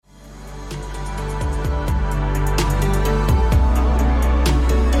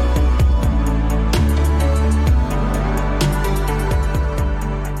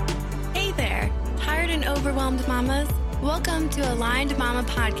to Aligned Mama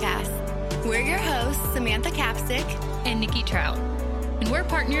Podcast. We're your hosts, Samantha Capstick and Nikki Trout. And we're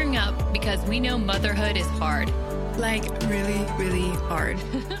partnering up because we know motherhood is hard. Like really, really hard.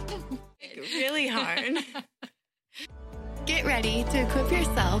 Really hard. Get ready to equip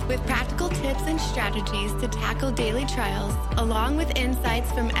yourself with practical tips and strategies to tackle daily trials, along with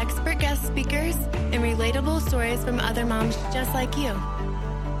insights from expert guest speakers and relatable stories from other moms just like you.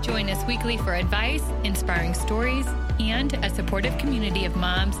 Join us weekly for advice, inspiring stories, and a supportive community of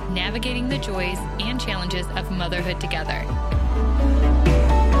moms navigating the joys and challenges of motherhood together.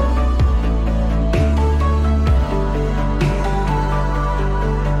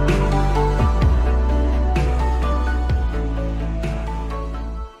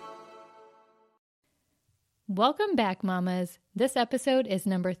 Welcome back, mamas. This episode is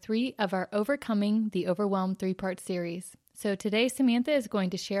number 3 of our Overcoming the Overwhelm 3-part series. So today, Samantha is going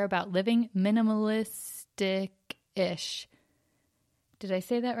to share about living minimalistic-ish. Did I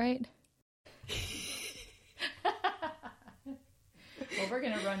say that right? Well, we're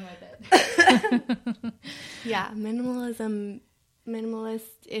going to run with it. Yeah,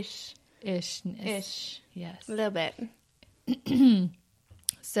 minimalist-ish. Ish. Yes. A little bit.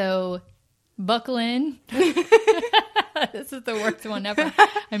 So, buckle in. This is the worst one ever.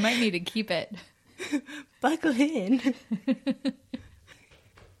 I might need to keep it. Buckle in.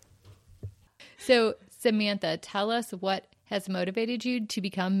 So, Samantha, tell us what has motivated you to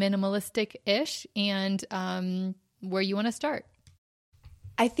become minimalistic-ish and where you want to start.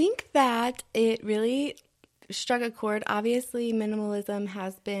 I think that it really struck a chord. Obviously, minimalism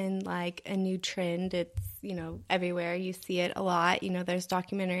has been like a new trend. It's, everywhere. You see it a lot. There's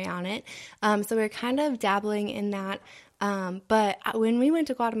documentary on it. So we're kind of dabbling in that. But when we went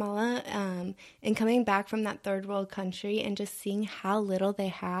to Guatemala and coming back from that third world country and just seeing how little they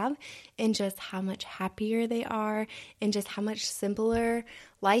have and just how much happier they are and just how much simpler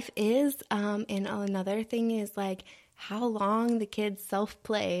life is. And another thing is like how long the kids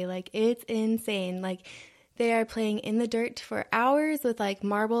self-play. Like it's insane. Like they are playing in the dirt for hours with like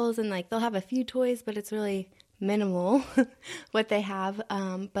marbles and like they'll have a few toys, but it's really minimal what they have.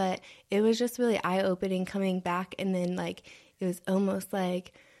 But it was just really eye-opening coming back. And then like it was almost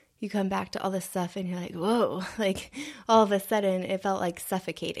like you come back to all this stuff and you're like, whoa, like all of a sudden it felt like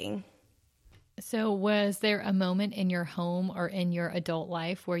suffocating. So was there a moment in your home or in your adult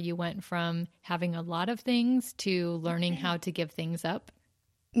life where you went from having a lot of things to learning how to give things up?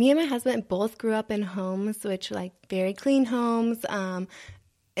 Me and my husband both grew up in homes, which like very clean homes,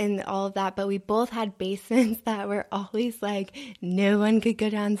 and all of that, but we both had basements that were always like no one could go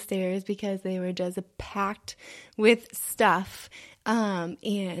downstairs because they were just packed with stuff.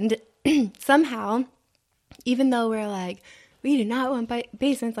 And somehow, even though we're like, we do not want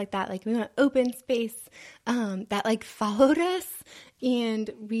basements like that, like we want open space, that like followed us, and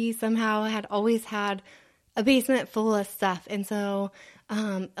we somehow had always had a basement full of stuff. And so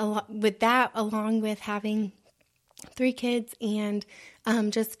with that, along with having 3 kids and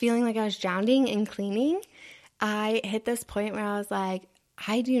just feeling like I was drowning in cleaning, I hit this point where I was like,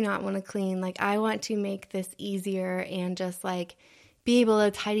 I do not want to clean. Like, I want to make this easier and just like be able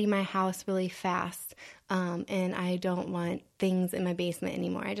to tidy my house really fast. And I don't want things in my basement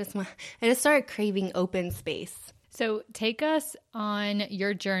anymore. I just started craving open space. So take us on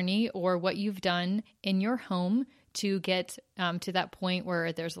your journey or what you've done in your home to get to that point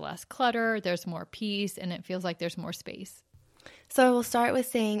where there's less clutter, there's more peace, and it feels like there's more space. So I will start with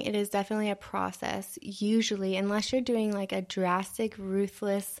saying it is definitely a process. Usually, unless you're doing like a drastic,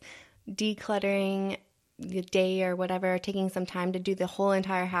 ruthless decluttering the day or whatever, taking some time to do the whole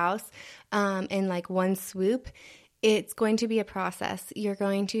entire house in like one swoop, it's going to be a process. You're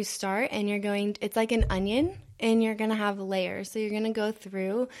going to start and it's like an onion and you're going to have layers. So you're going to go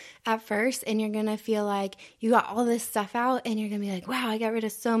through at first and you're going to feel like you got all this stuff out and you're going to be like, wow, I got rid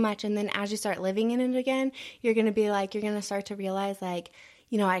of so much. And then as you start living in it again, you're going to start to realize like,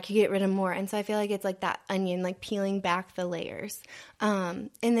 I could get rid of more. And so I feel like it's like that onion, like peeling back the layers. And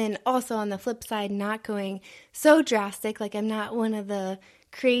then also on the flip side, not going so drastic. Like I'm not one of the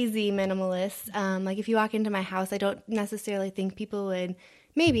crazy minimalists. Like if you walk into my house, I don't necessarily think people would,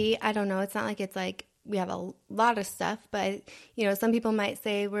 maybe, I don't know. It's not like it's like we have a lot of stuff, but some people might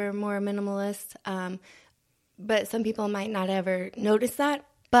say we're more minimalist. But some people might not ever notice that.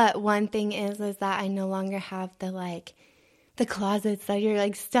 But one thing is that I no longer have the closets that you're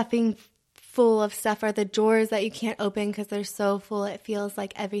like stuffing full of stuff, or the drawers that you can't open because they're so full. It feels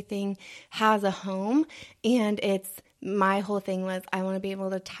like everything has a home. And my whole thing was I want to be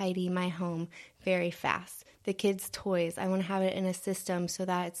able to tidy my home very fast. the kids' toys. I want to have it in a system so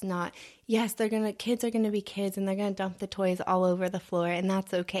that it's not, yes, kids are going to be kids and they're going to dump the toys all over the floor, and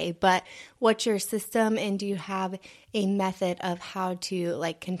that's okay. But what's your system, and do you have a method of how to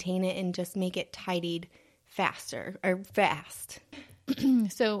like contain it and just make it tidied faster or fast?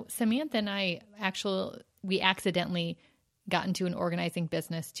 So Samantha and I we accidentally got into an organizing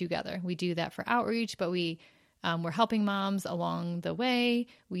business together. We do that for outreach, but we're helping moms along the way.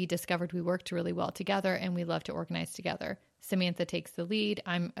 We discovered we worked really well together and we love to organize together. Samantha takes the lead.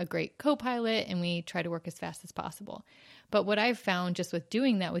 I'm a great co-pilot and we try to work as fast as possible. But what I've found just with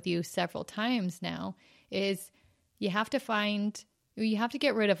doing that with you several times now is you have to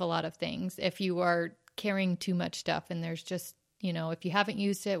get rid of a lot of things if you are carrying too much stuff and there's just, if you haven't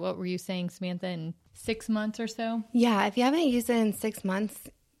used it, what were you saying, Samantha, in 6 months or so? Yeah, if you haven't used it in 6 months,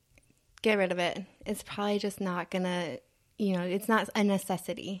 get rid of it. It's probably just not going to, it's not a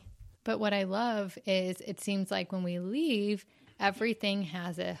necessity. But what I love is it seems like when we leave, everything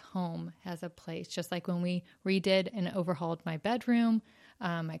has a home, has a place. Just like when we redid and overhauled my bedroom,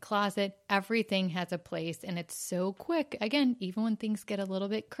 my closet, everything has a place and it's so quick. Again, even when things get a little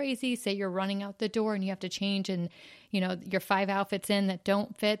bit crazy, say you're running out the door and you have to change and, you're 5 outfits in that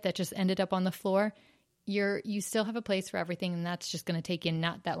don't fit, that just ended up on the floor. You still have a place for everything, and that's just going to take you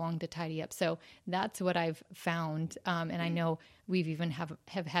not that long to tidy up. So that's what I've found. And I know we've even have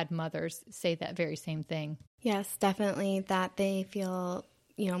had mothers say that very same thing. Yes, definitely, that they feel,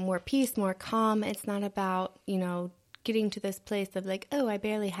 more peace, more calm. It's not about, getting to this place of like, oh, I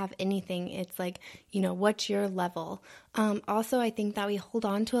barely have anything. It's like, what's your level? Also, I think that we hold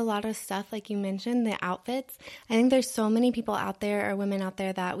on to a lot of stuff, like you mentioned, the outfits. I think there's so many people out there or women out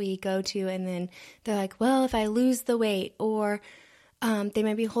there that we go to and then they're like, well, if I lose the weight, or they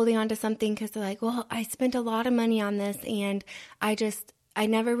might be holding on to something because they're like, well, I spent a lot of money on this and I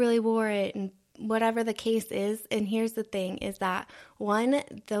never really wore it, and whatever the case is. And here's the thing is that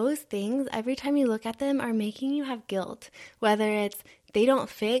those things, every time you look at them, are making you have guilt, whether it's they don't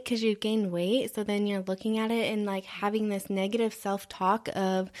fit because you've gained weight. So then you're looking at it and like having this negative self-talk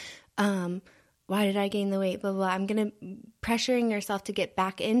of, why did I gain the weight? Blah, blah, blah. I'm going to pressuring yourself to get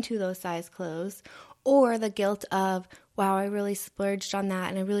back into those size clothes, or the guilt of, wow, I really splurged on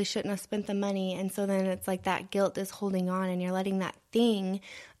that and I really shouldn't have spent the money. And so then it's like that guilt is holding on and you're letting that thing,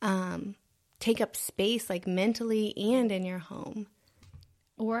 take up space, like mentally and in your home.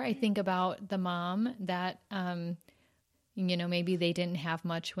 Or I think about the mom that, maybe they didn't have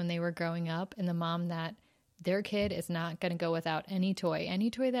much when they were growing up, and the mom that their kid is not going to go without any toy. Any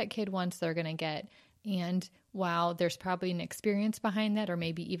toy that kid wants, they're going to get. And while there's probably an experience behind that, or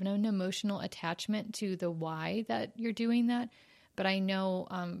maybe even an emotional attachment to the why that you're doing that. But I know,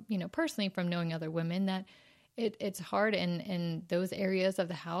 personally from knowing other women that it's hard, and those areas of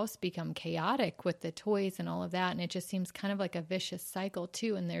the house become chaotic with the toys and all of that. And it just seems kind of like a vicious cycle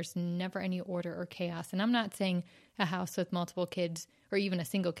too. And there's never any order or chaos. And I'm not saying a house with multiple kids or even a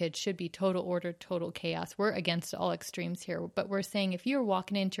single kid should be total order, total chaos. We're against all extremes here. But we're saying if you're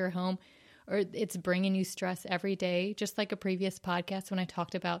walking into your home or it's bringing you stress every day, just like a previous podcast when I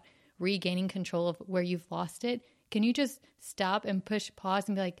talked about regaining control of where you've lost it, can you just stop and push pause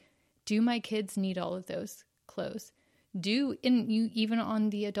and be like, do my kids need all of those clothes? Even on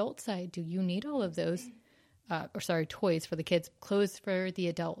the adult side, do you need all of those, toys for the kids, clothes for the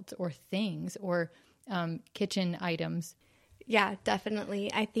adults, or things, or kitchen items? Yeah,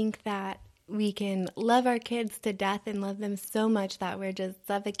 definitely. I think that we can love our kids to death and love them so much that we're just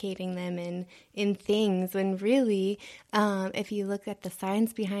suffocating them in things, when really, if you look at the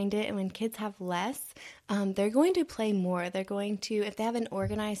science behind it, and when kids have less, they're going to play more. They're going to, if they have an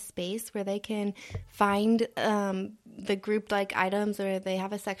organized space where they can find the grouped like items, or they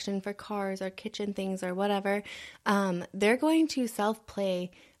have a section for cars or kitchen things or whatever, they're going to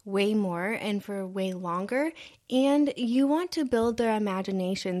self-play way more and for way longer, and you want to build their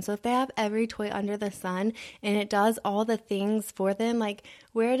imagination. So if they have every toy under the sun and it does all the things for them, like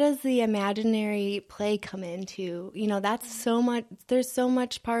where does the imaginary play come into? That's so much, there's so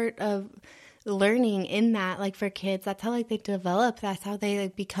much part of learning in that, like for kids, that's how like they develop, that's how they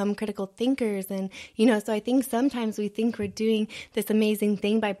like become critical thinkers. And so I think sometimes we think we're doing this amazing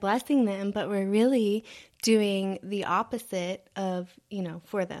thing by blessing them, but we're really doing the opposite of,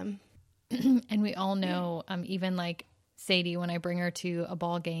 for them. And we all know, even like Sadie, when I bring her to a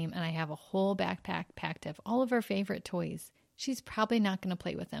ball game and I have a whole backpack packed of all of her favorite toys, she's probably not going to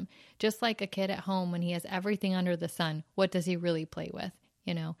play with them. Just like a kid at home, when he has everything under the sun, what does he really play with?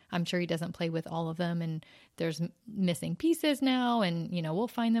 I'm sure he doesn't play with all of them, and there's missing pieces now, and, we'll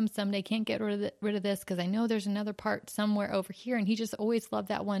find them someday. Can't get rid of this because I know there's another part somewhere over here, and he just always loved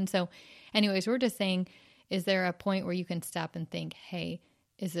that one. So anyways, we're just saying, is there a point where you can stop and think, hey,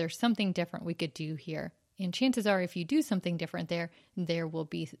 is there something different we could do here? And chances are, if you do something different there will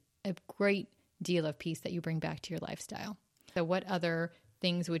be a great deal of peace that you bring back to your lifestyle. So what other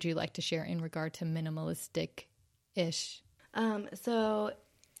things would you like to share in regard to minimalistic-ish? So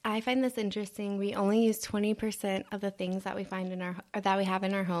I find this interesting. We only use 20% of the things that we find that we have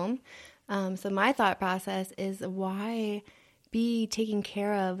in our home. So my thought process is, why be taking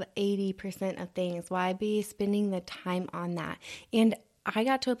care of 80% of things? Why be spending the time on that? And I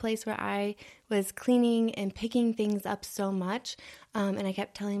got to a place where I was cleaning and picking things up so much. And I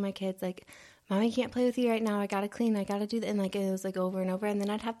kept telling my kids, like, Mommy can't play with you right now. I got to clean. I got to do that. And like, it was like over and over. And then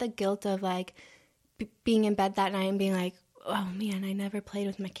I'd have the guilt of like being in bed that night and being like, oh man, I never played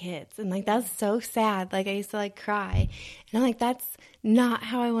with my kids. And like, that's so sad. Like I used to like cry. And I'm like, that's not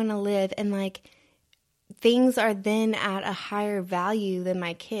how I want to live. And like, things are then at a higher value than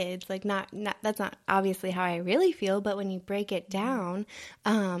my kids. Like not that's not obviously how I really feel, but when you break it down,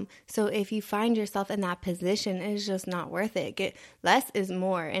 so if you find yourself in that position, it's just not worth it. Less is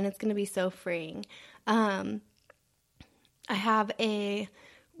more, and it's going to be so freeing. I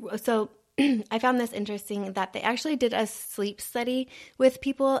found this interesting that they actually did a sleep study with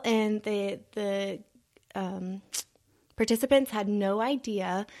people, and the participants had no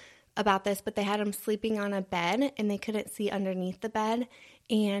idea about this, but they had them sleeping on a bed and they couldn't see underneath the bed,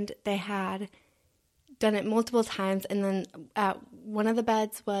 and they had done it multiple times, and then one of the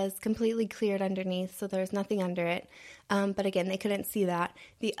beds was completely cleared underneath, so there was nothing under it, but again, they couldn't see that.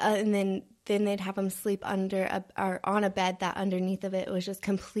 And then they'd have them sleep under or on a bed that underneath of it was just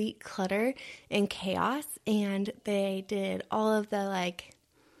complete clutter and chaos, and they did all of the like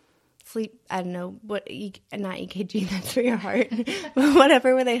sleep, I don't know, not EKG, that's for your heart, but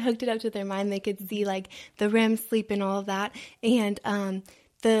whatever, where they hooked it up to their mind, they could see like the REM sleep and all of that. And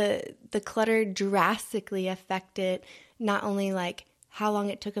the clutter drastically affected not only like how long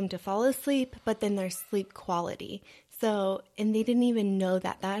it took them to fall asleep, but then their sleep quality. So, and they didn't even know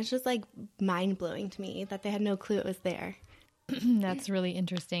that. That was just like mind blowing to me that they had no clue it was there. That's really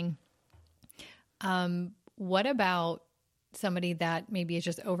interesting. What about somebody that maybe is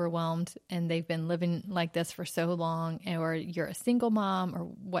just overwhelmed and they've been living like this for so long, or you're a single mom or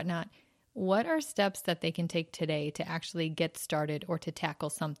whatnot? What are steps that they can take today to actually get started or to tackle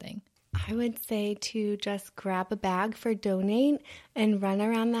something? I would say to just grab a bag for donate and run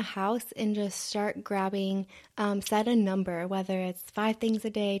around the house and just start grabbing, set a number, whether it's 5 things a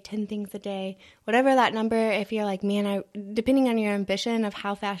day, 10 things a day, whatever that number. If you're like, man, depending on your ambition of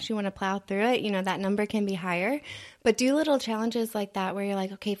how fast you want to plow through it, that number can be higher. But do little challenges like that where you're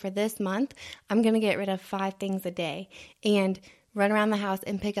like, okay, for this month, I'm going to get rid of 5 things a day. And run around the house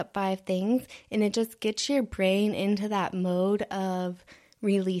and pick up 5 things. And it just gets your brain into that mode of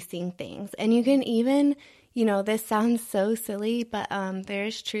releasing things. And you can even, this sounds so silly, but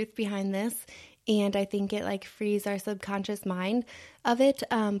there's truth behind this. And I think it like frees our subconscious mind of it.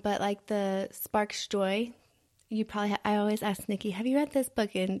 But like the Sparks Joy, I always ask Nikki, have you read this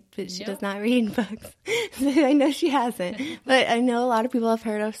book? But she does not read books. I know she hasn't, but I know a lot of people have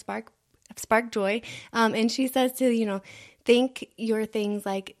heard of Spark Joy. And she says to, think your things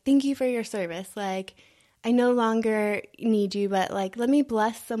like, thank you for your service. Like, I no longer need you, but like, let me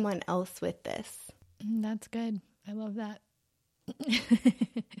bless someone else with this. That's good. I love that.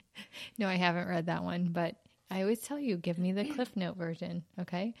 No, I haven't read that one, but I always tell you, give me the Cliff Note version.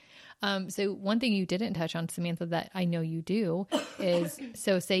 Okay. So one thing you didn't touch on, Samantha, that I know you do is,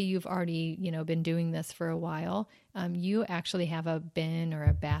 so say you've already, been doing this for a while. You actually have a bin or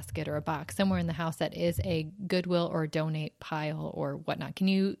a basket or a box somewhere in the house that is a Goodwill or donate pile or whatnot. Can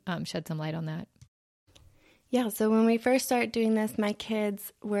you shed some light on that? Yeah, so when we first started doing this, my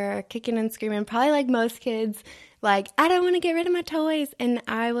kids were kicking and screaming, probably like most kids, like, I don't want to get rid of my toys. And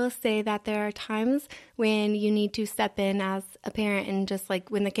I will say that there are times when you need to step in as a parent and just like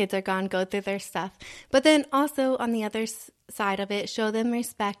when the kids are gone, go through their stuff. But then also on the other side of it, show them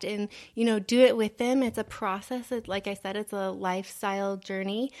respect and, do it with them. It's a process. Like I said, it's a lifestyle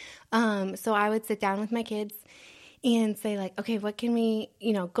journey. So I would sit down with my kids and say like, okay, what can we,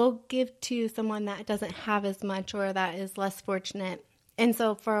 go give to someone that doesn't have as much or that is less fortunate. And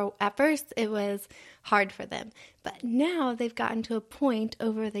so at first it was hard for them, but now they've gotten to a point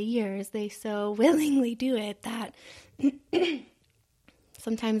over the years, they so willingly do it that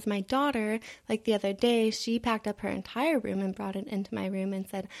sometimes my daughter, like the other day, she packed up her entire room and brought it into my room and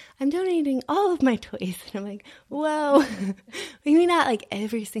said, I'm donating all of my toys. And I'm like, whoa, maybe not like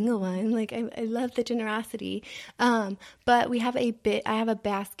every single one. Like I love the generosity. But I have a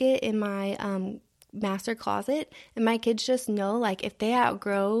basket in my master closet, and my kids just know, like, if they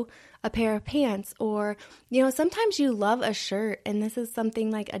outgrow a pair of pants, or, you know, sometimes you love a shirt, and this is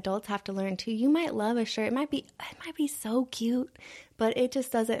something like adults have to learn too. You might love a shirt. It might be so cute, but it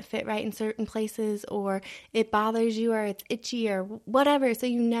just doesn't fit right in certain places, or it bothers you, or it's itchy, or whatever. So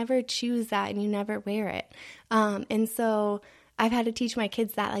you never choose that, and you never wear it. And so I've had to teach my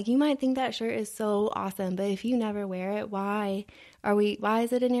kids that, like, you might think that shirt is so awesome, but if you never wear it, why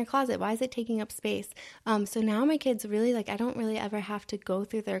is it in your closet? Why is it taking up space? So now my kids really, like, I don't really ever have to go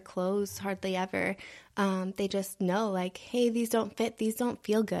through their clothes, hardly ever. They just know, like, hey, these don't fit, these don't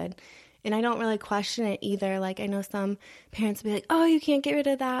feel good. And I don't really question it either. Like, I know some parents will be like, oh, you can't get rid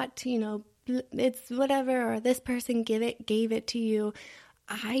of that, you know, it's whatever, or this person gave it to you.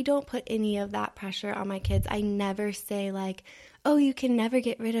 I don't put any of that pressure on my kids. I never say, like, oh, you can never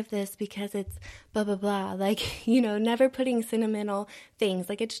get rid of this because it's blah, blah, blah. Like, you know, never putting sentimental things.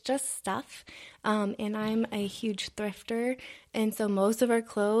 Like, it's just stuff. And I'm a huge thrifter. And so most of our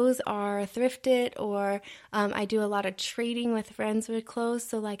clothes are thrifted, or I do a lot of trading with friends with clothes.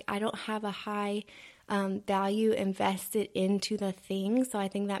 So, like, I don't have a high value invested into the thing. So I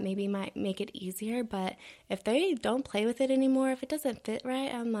think that maybe might make it easier. But if they don't play with it anymore, if it doesn't fit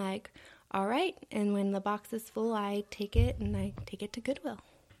right, I'm like, all right. And when the box is full, I take it to Goodwill.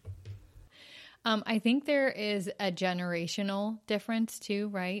 I think there is a generational difference too,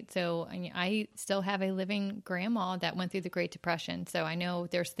 right? So I still have a living grandma that went through the Great Depression. So I know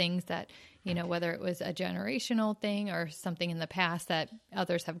there's things that, you know, whether it was a generational thing or something in the past that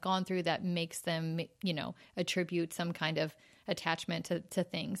others have gone through that makes them, you know, attribute some kind of attachment to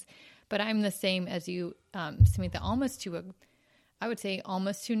things. But I'm the same as you, Samantha, almost to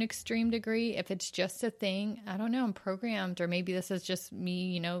an extreme degree. If it's just a thing, I don't know, I'm programmed, or maybe this is just me,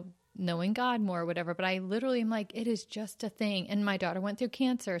 you know, knowing God more or whatever, but I literally am like, it is just a thing. And my daughter went through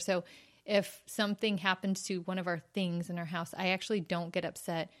cancer. So if something happens to one of our things in our house, I actually don't get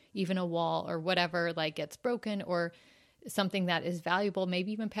upset. Even a wall or whatever, like, gets broken, or something that is valuable,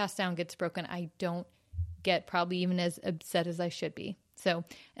 maybe even passed down, gets broken. I don't get probably even as upset as I should be. So,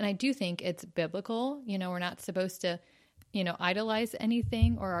 and I do think it's biblical. You know, we're not supposed to, you know, idolize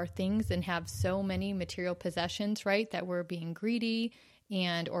anything or our things and have so many material possessions, right? That we're being greedy,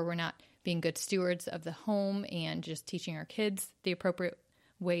 or we're not being good stewards of the home and just teaching our kids the appropriate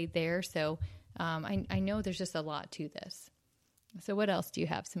way there. So I know there's just a lot to this. So what else do you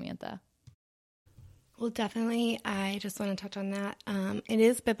have, Samantha? Well, definitely, I just want to touch on that. It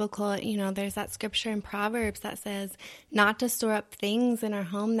is biblical. You know, there's that scripture in Proverbs that says not to store up things in our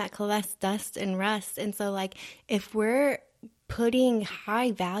home that collect dust and rust. And so, like, if we're putting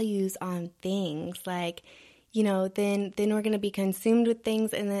high values on things, like, you know, then we're going to be consumed with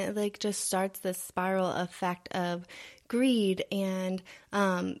things, and then it, like, just starts this spiral effect of greed and,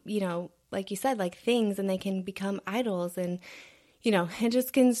 you know, like you said, like, things, and they can become idols, and, you know, it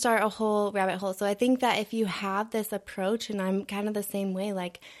just can start a whole rabbit hole. So I think that if you have this approach, and I'm kind of the same way,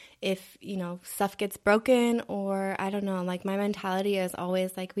 like, if, you know, stuff gets broken, or I don't know, like, my mentality is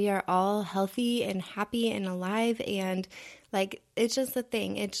always like, we are all healthy and happy and alive, and, like, it's just a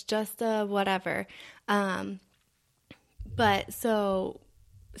thing. It's just a whatever. But so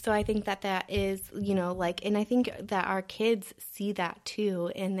I think that is, you know, like, and I think that our kids see that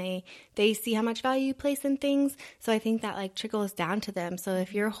too, and they see how much value you place in things. So I think that, like, trickles down to them. So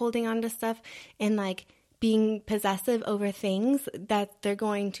if you're holding on to stuff and, like, being possessive over things, that they're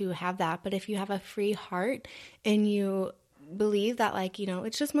going to have that. But if you have a free heart and you believe that, like, you know,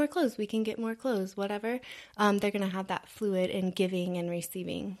 it's just more clothes, we can get more clothes, whatever, they're going to have that fluid in giving and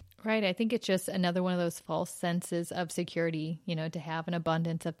receiving. Right. I think it's just another one of those false senses of security, you know, to have an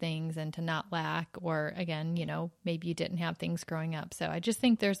abundance of things and to not lack, or, again, you know, maybe you didn't have things growing up. So I just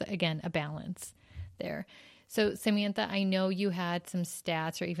think there's, again, a balance there. So, Samantha, I know you had some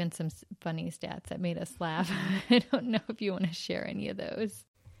stats, or even some funny stats that made us laugh. I don't know if you want to share any of those.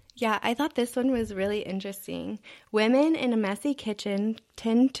 Yeah, I thought this one was really interesting. Women in a messy kitchen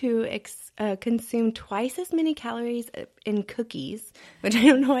tend to consume twice as many calories in cookies, which I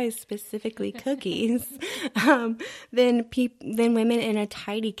don't know why specifically cookies, than women in a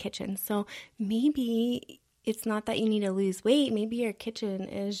tidy kitchen. So maybe it's not that you need to lose weight. Maybe your kitchen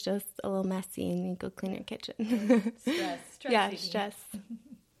is just a little messy and you go clean your kitchen. Stress. Yeah, stress.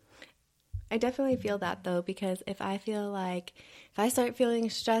 I definitely feel that, though, because if I start feeling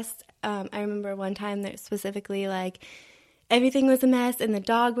stressed, I remember one time that specifically, like, everything was a mess and the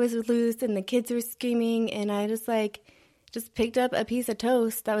dog was loose and the kids were screaming, and I just picked up a piece of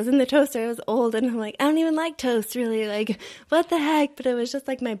toast that was in the toaster. It was old, and I'm like, I don't even like toast, really. Like, what the heck? But it was just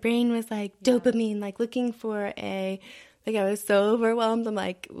like my brain was like dopamine, like looking for a Like I was so overwhelmed. I'm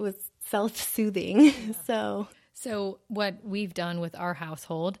like, was self-soothing. So what we've done with our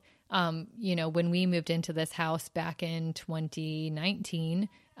household, when we moved into this house back in 2019,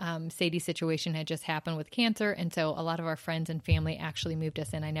 Sadie's situation had just happened with cancer. And so a lot of our friends and family actually moved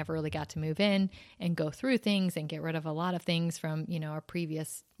us in. I never really got to move in and go through things and get rid of a lot of things from, our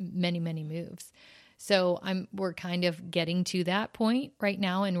previous many, many moves. So we're kind of getting to that point right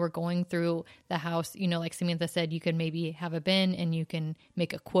now, and we're going through the house. Like Samantha said, you can maybe have a bin and you can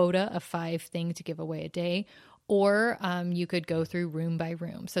make a quota of 5 things to give away a day, or you could go through room by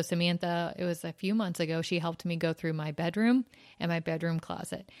room. So Samantha, it was a few months ago, she helped me go through my bedroom and my bedroom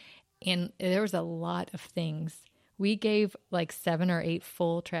closet, and there was a lot of things. We gave like 7 or 8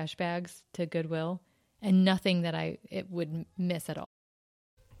 full trash bags to Goodwill, and nothing that it would miss at all.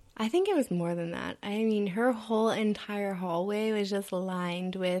 I think it was more than that. I mean, her whole entire hallway was just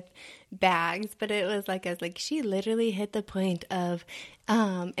lined with bags, but it was like, I was like, she literally hit the point of,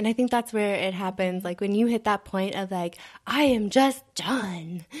 and I think that's where it happens. Like when you hit that point of like, I am just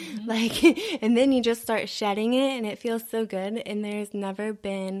done. Mm-hmm. Like, and then you just start shedding it and it feels so good. And there's never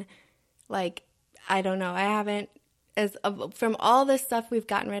been like, I don't know. I haven't, from all this stuff we've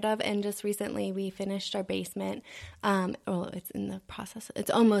gotten rid of, and just recently we finished our basement. It's in the process.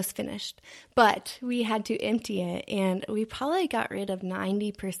 It's almost finished, but we had to empty it, and we probably got rid of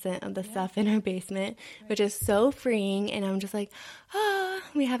 90% of the stuff in our basement, which is so freeing. And I'm just like,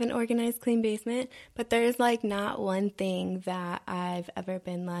 we have an organized, clean basement. But there's like not one thing that I've ever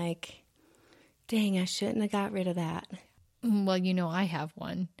been like, dang, I shouldn't have got rid of that. Well, I have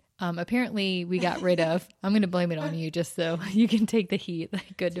one. Apparently we got rid of, I'm going to blame it on you just so you can take the heat.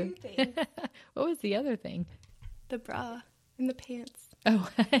 Like good. What was the other thing? The bra and the pants. Oh,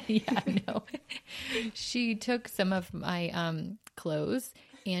 yeah, no. She took some of my clothes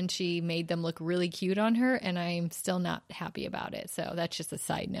and she made them look really cute on her, and I'm still not happy about it. So that's just a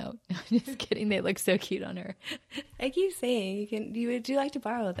side note. I'm just kidding. They look so cute on her. I keep saying, would you like to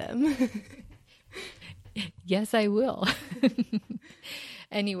borrow them? Yes, I will.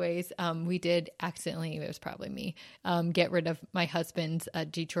 Anyways, we did accidentally, it was probably me, get rid of my husband's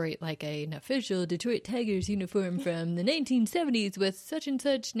Detroit, like an official Detroit Tigers uniform from the 1970s with such and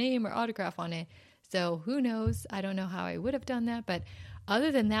such name or autograph on it. So who knows? I don't know how I would have done that. But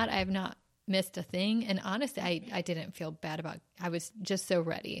other than that, I have not missed a thing. And honestly, I didn't feel bad I was just so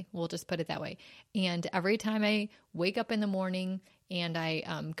ready. We'll just put it that way. And every time I wake up in the morning and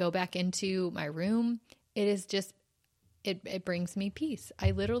I go back into my room, it is just, it brings me peace.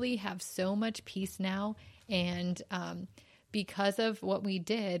 I literally have so much peace now. And because of what we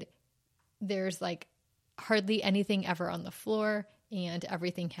did, there's like hardly anything ever on the floor, and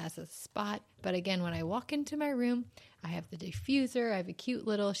everything has a spot. But again, when I walk into my room, I have the diffuser. I have a cute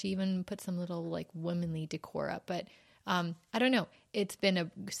little, she even put some little like womanly decor up. But I don't know. It's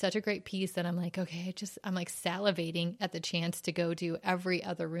been such a great piece that I'm like, okay, I'm like salivating at the chance to go do every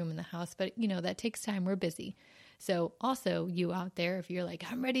other room in the house. But that takes time. We're busy. So also you out there, if you're like,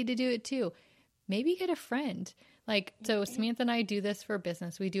 I'm ready to do it too, maybe get a friend. Like, so Samantha and I do this for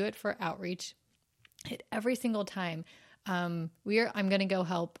business. We do it for outreach. Every single time. I'm going to go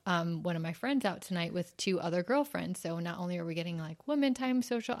help one of my friends out tonight with 2 other girlfriends. So not only are we getting like woman time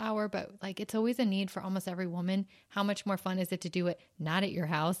social hour, but like it's always a need for almost every woman. How much more fun is it to do it not at your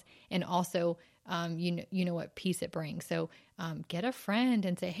house? And also, you know what peace it brings. So get a friend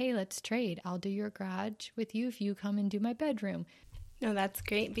and say, hey, let's trade. I'll do your garage with you if you come and do my bedroom. No, that's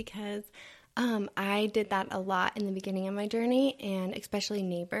great because I did that a lot in the beginning of my journey, and especially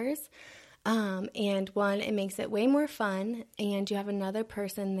neighbors. And one, it makes it way more fun, and you have another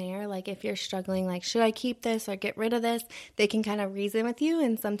person there. Like if you're struggling, like, should I keep this or get rid of this? They can kind of reason with you.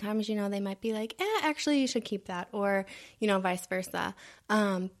 And sometimes, they might be like, actually you should keep that, or, vice versa.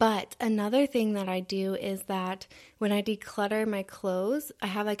 But another thing that I do is that when I declutter my clothes, I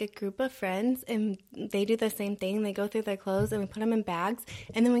have like a group of friends and they do the same thing. They go through their clothes and we put them in bags,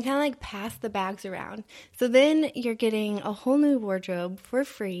 and then we kind of like pass the bags around. So then you're getting a whole new wardrobe for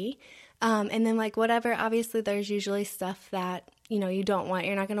free. And then like whatever, obviously there's usually stuff that, you don't want.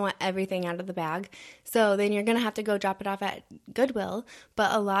 You're not going to want everything out of the bag. So then you're going to have to go drop it off at Goodwill.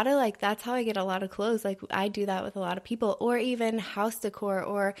 But a lot of that's how I get a lot of clothes. Like I do that with a lot of people, or even house decor.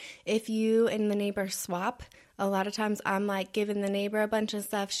 Or if you and the neighbor swap, a lot of times I'm like giving the neighbor a bunch of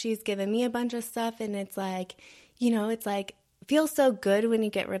stuff. She's giving me a bunch of stuff. And it's like, it's like, feels so good when you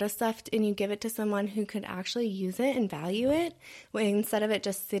get rid of stuff and you give it to someone who could actually use it and value it, instead of it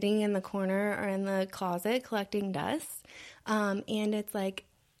just sitting in the corner or in the closet collecting dust. And it's like,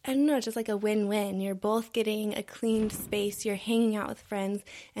 I don't know, just like a win-win. You're both getting a clean space, you're hanging out with friends,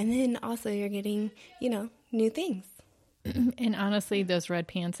 and then also you're getting, new things. And honestly, those red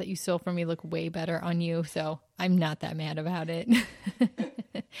pants that you stole from me look way better on you, so I'm not that mad about it.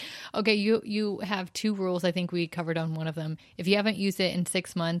 Okay, you have 2 rules. I think we covered on one of them. If you haven't used it in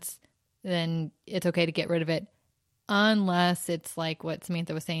 6 months, then it's okay to get rid of it. Unless it's like what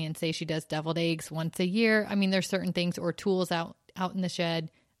Samantha was saying, say she does deviled eggs once a year. I mean, there's certain things, or tools out in the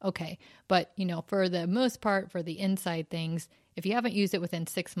shed. Okay. But, for the most part, for the inside things, if you haven't used it within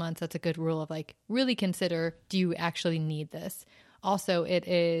 6 months, that's a good rule of like, really consider, do you actually need this? Also, it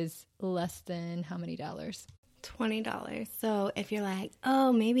is less than how many dollars? $20. So if you're like,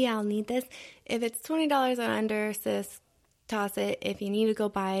 oh, maybe I'll need this. If it's $20 or under, sis, toss it. If you need to go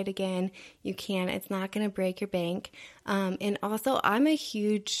buy it again, you can. It's not going to break your bank. And also, I'm a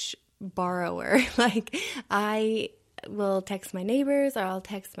huge borrower. Like, I will text my neighbors, or I'll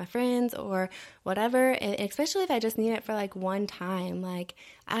text my friends or whatever, and especially if I just need it for like one time. Like,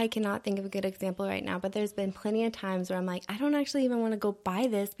 I cannot think of a good example right now, but there's been plenty of times where I'm like, I don't actually even want to go buy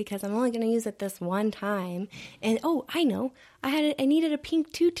this because I'm only going to use it this one time. And oh, I know, I needed a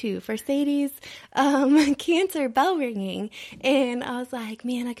pink tutu for Sadie's cancer bell ringing, and I was like,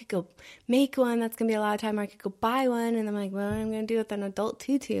 man, I could go make one. That's gonna be a lot of time. Or I could go buy one, and I'm like, well, I'm gonna do it with an adult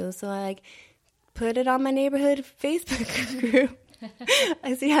tutu. So I put it on my neighborhood Facebook group.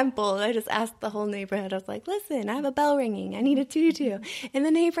 I see I'm bold. I just asked the whole neighborhood. I was like, listen, I have a bell ringing. I need a tutu. And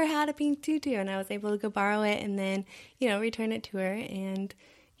the neighbor had a pink tutu, and I was able to go borrow it and then, return it to her. And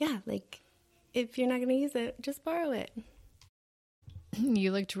yeah, like, if you're not going to use it, just borrow it.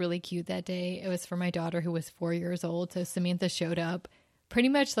 You looked really cute that day. It was for my daughter who was 4 years old. So Samantha showed up pretty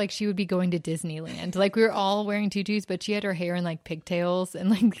much like she would be going to Disneyland. Like, we were all wearing tutus, but she had her hair in like pigtails and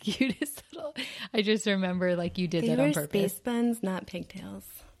like the cutest little. I just remember like you did that on purpose. Space buns, not pigtails.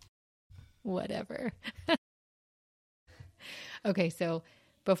 Whatever. Okay, so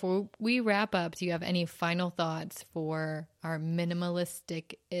before we wrap up, do you have any final thoughts for our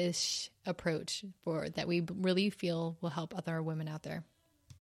minimalistic-ish approach that we really feel will help other women out there?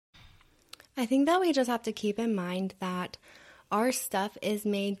 I think that we just have to keep in mind that our stuff is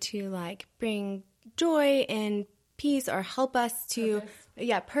made to like bring joy and peace, or help us to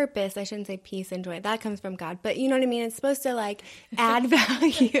purpose. I shouldn't say peace and joy. That comes from God. But you know what I mean? It's supposed to like add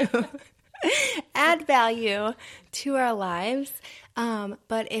value. Add value to our lives.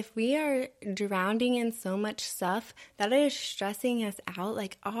 But if we are drowning in so much stuff that is stressing us out,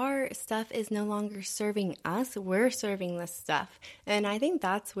 like, our stuff is no longer serving us, we're serving the stuff. And I think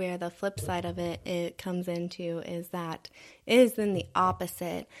that's where the flip side of it comes into, is that it is then the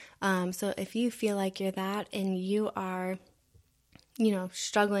opposite. So if you feel like you're that and you are,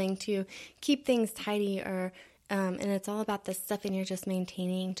 struggling to keep things tidy, or and it's all about this stuff and you're just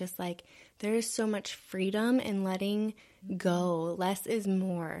maintaining, just like, there is so much freedom in letting go. Less is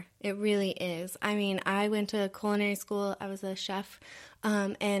more. It really is. I mean, I went to culinary school. I was a chef.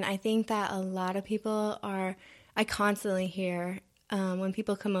 And I think that a lot of people I constantly hear when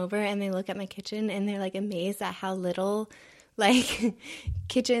people come over and they look at my kitchen and they're like amazed at how little like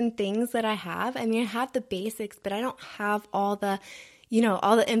kitchen things that I have. I mean, I have the basics, but I don't have all the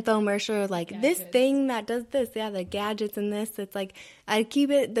all the infomercial, like gadgets. This thing that does this, the gadgets and this. It's like, I keep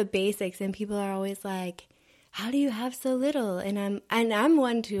it the basics, and people are always like, how do you have so little? And I'm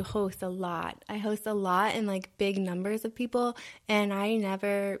one to host a lot. I host a lot in like big numbers of people, and I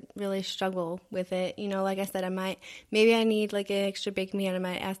never really struggle with it. Like I said, maybe I need like an extra baked meat, and I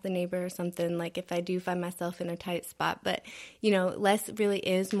might ask the neighbor or something, like if I do find myself in a tight spot. But, less really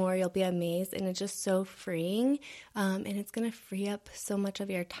is more. You'll be amazed, and it's just so freeing. And it's going to free up so much of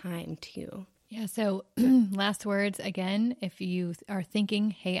your time too. Yeah. So last words again, if you are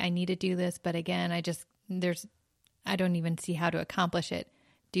thinking, hey, I need to do this, but again, I don't even see how to accomplish it.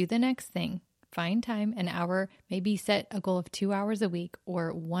 Do the next thing. Find time, an hour, maybe set a goal of 2 hours a week,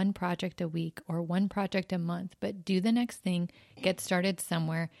 or one project a week, or one project a month, but do the next thing, get started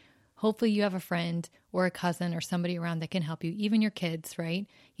somewhere. Hopefully you have a friend or a cousin or somebody around that can help you, even your kids, right?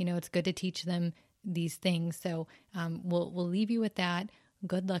 It's good to teach them these things. So we'll leave you with that.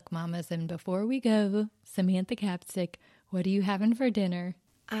 Good luck, mamas. And before we go, Samantha Capstick, what are you having for dinner?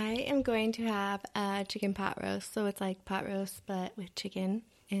 I am going to have a chicken pot roast. So it's like pot roast, but with chicken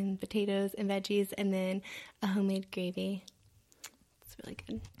and potatoes and veggies, and then a homemade gravy. It's really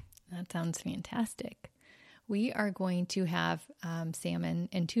good. That sounds fantastic. We are going to have salmon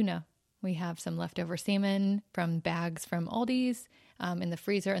and tuna. We have some leftover salmon from bags from Aldi's in the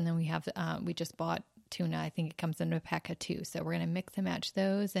freezer, and then we just bought tuna. I think it comes in a pack of 2. So we're going to mix and match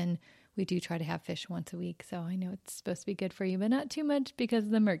those, and we do try to have fish once a week. So I know it's supposed to be good for you, but not too much because of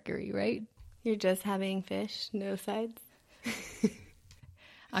the mercury, right? You're just having fish, no sides?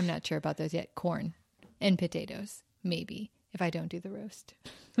 I'm not sure about those yet. Corn and potatoes. maybe, if I don't do the roast.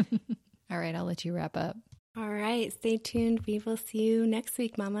 All right, I'll let you wrap up. All right, stay tuned. We will see you next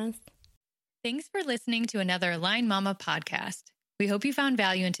week, mamas. Thanks for listening to another Aligned Mama podcast. We hope you found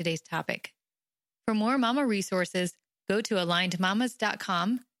value in today's topic. For more mama resources, go to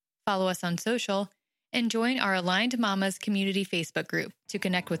alignedmamas.com, follow us on social, and join our Aligned Mamas community Facebook group to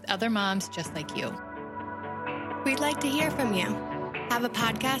connect with other moms just like you. We'd like to hear from you. Have a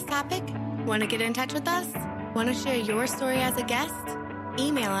podcast topic? Want to get in touch with us? Want to share your story as a guest?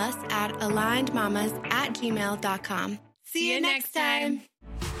 Email us at alignedmamas@gmail.com. See you next time.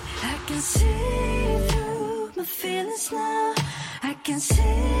 I can see through my feelings now. I can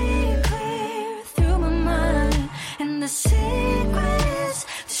see clear through my mind. And the secret is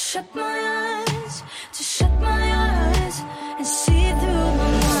to shut my eyes.